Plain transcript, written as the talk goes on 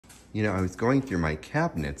You know, I was going through my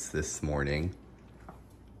cabinets this morning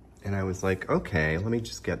and I was like, okay, let me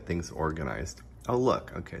just get things organized. Oh,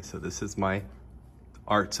 look, okay, so this is my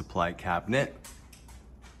art supply cabinet.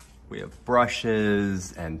 We have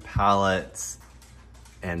brushes and palettes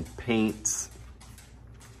and paints.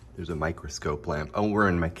 There's a microscope lamp. Oh, we're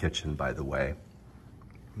in my kitchen, by the way.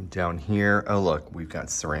 Down here, oh look, we've got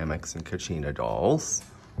ceramics and Kachina dolls.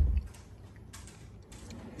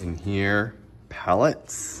 In here,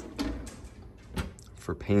 palettes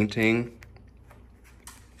for painting.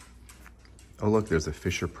 Oh look, there's a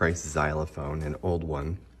Fisher-Price xylophone, an old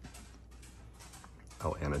one.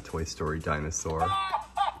 Oh, and a Toy Story dinosaur.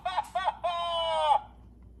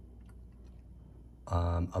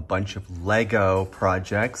 A bunch of Lego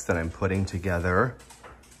projects that I'm putting together.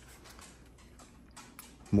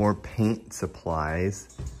 More paint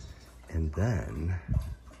supplies. And then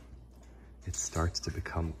it starts to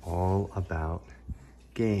become all about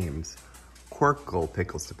games. Quirkle,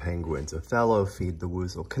 Pickles to Penguins, Othello, Feed the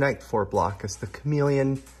Woozle, Connect 4, Blockus, The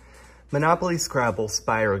Chameleon, Monopoly, Scrabble,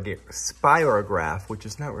 Spirograph, which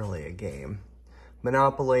is not really a game,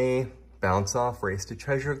 Monopoly, Bounce Off, Race to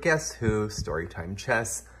Treasure, Guess Who, Storytime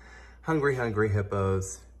Chess, Hungry Hungry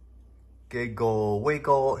Hippos, Giggle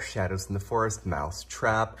Wiggle, Shadows in the Forest, Mouse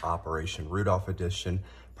Trap, Operation Rudolph Edition,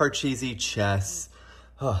 Parcheesi Chess.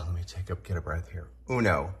 Oh, let me get a breath here.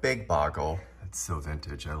 Uno, Big Boggle. That's so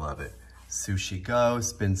vintage, I love it. Sushi Go,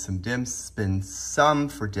 spin some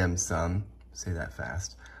for dim sum. Say that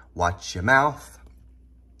fast. Watch your mouth.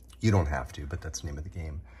 You don't have to, but that's the name of the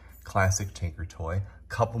game. Classic Tinker Toy.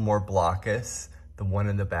 Couple more Blockus. The one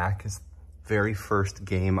in the back is very first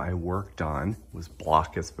game I worked on was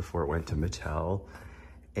Blockus before it went to Mattel.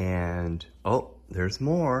 And, oh, there's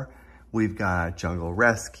more. We've got Jungle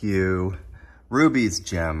Rescue, Ruby's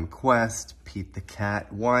Gem Quest, Pete the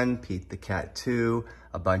Cat 1, Pete the Cat 2,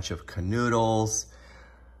 a bunch of canoodles.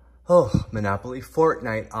 Oh, Monopoly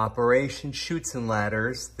Fortnite, Operation Chutes and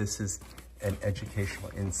Ladders. This is an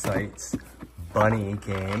educational insights bunny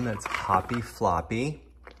game. That's Hoppy Floppy.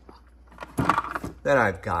 Then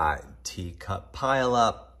I've got Teacup Pile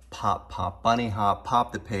Up, Pop Pop Bunny Hop,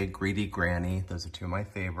 Pop the Pig, Greedy Granny. Those are two of my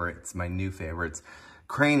favorites, my new favorites.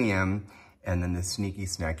 Cranium, and then the Sneaky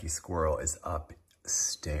Snacky Squirrel is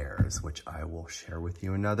upstairs, which I will share with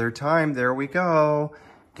you another time. There we go.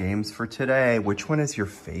 Games for today. Which one is your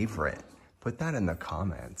favorite? Put that in the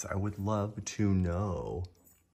comments. I would love to know.